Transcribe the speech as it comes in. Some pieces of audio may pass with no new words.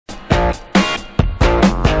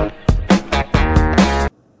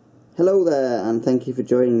Hello there, and thank you for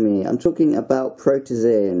joining me. I'm talking about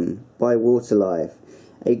Protozin by Waterlife,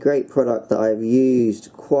 a great product that I've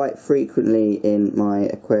used quite frequently in my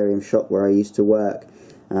aquarium shop where I used to work.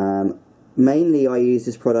 Mainly I use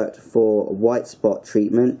this product for white spot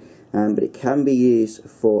treatment, but it can be used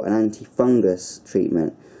for an anti-fungus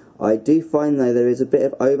treatment. I do find though there is a bit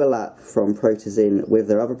of overlap from Protozin with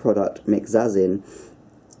their other product, Protozin,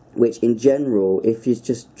 which in general, if you're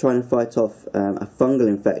just trying to fight off a fungal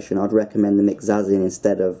infection, I'd recommend the Protozin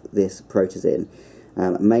instead of this Protozin.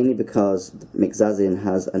 Mainly because Protozin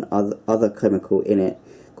has an other chemical in it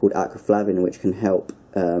called acroflavin, which can help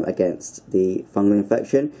against the fungal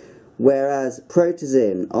infection. Whereas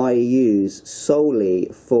Protozin I use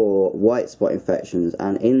solely for white spot infections,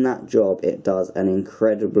 and in that job it does an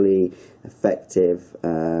incredibly effective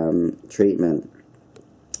treatment.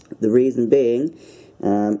 The reason being,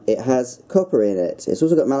 it has copper in it. It's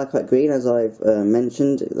also got malachite green, as I've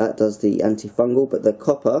mentioned. That does the antifungal, but the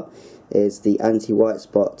copper is the anti-white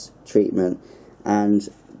spot treatment. And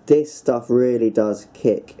this stuff really does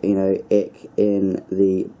kick, ick in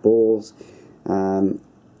the balls.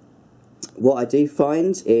 What I do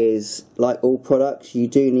find is, like all products, you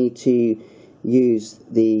do need to use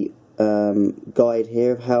the guide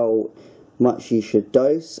here of how much you should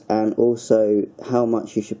dose, and also how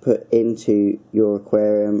much you should put into your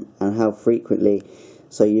aquarium and how frequently.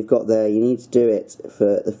 So you've got there, you need to do it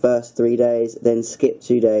for the first 3 days, then skip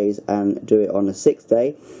 2 days and do it on the 6th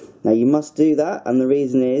day. Now you must do that, and the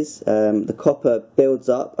reason is the copper builds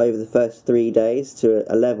up over the first 3 days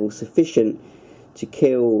to a level sufficient to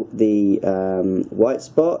kill the white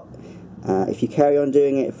spot. If you carry on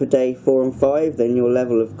doing it for day 4 and 5, then your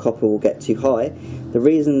level of copper will get too high. The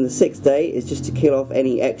reason the 6th day is just to kill off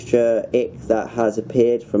any extra ick that has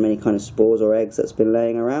appeared from any kind of spores or eggs that's been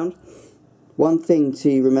laying around. One thing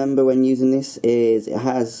to remember when using this is it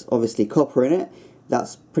has obviously copper in it.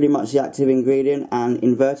 That's pretty much the active ingredient, and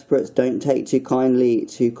invertebrates don't take too kindly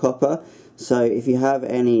to copper. So if you have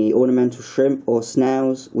any ornamental shrimp or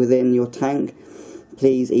snails within your tank,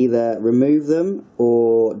 please either remove them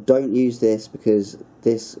or don't use this, because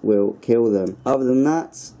this will kill them. Other than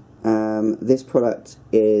that, this product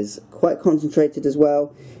is quite concentrated as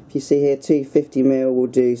well. If you see here, 250ml will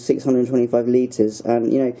do 625 litres,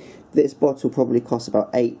 and this bottle probably costs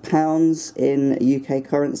about £8 in UK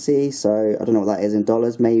currency, so I don't know what that is in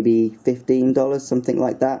dollars, maybe $15, something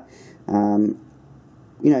like that. And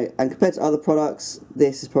compared to other products,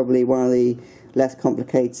 this is probably one of the less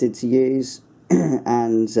complicated to use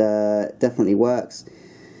and definitely works.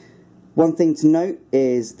 One thing to note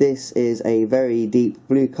is this is a very deep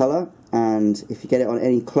blue colour, and if you get it on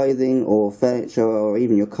any clothing or furniture or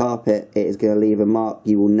even your carpet, it is going to leave a mark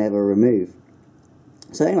you will never remove.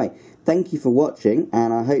 So anyway, thank you for watching,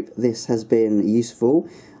 and I hope this has been useful.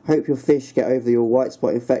 I hope your fish get over your white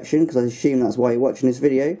spot infection, because I assume that's why you're watching this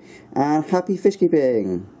video, and happy fish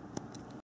keeping!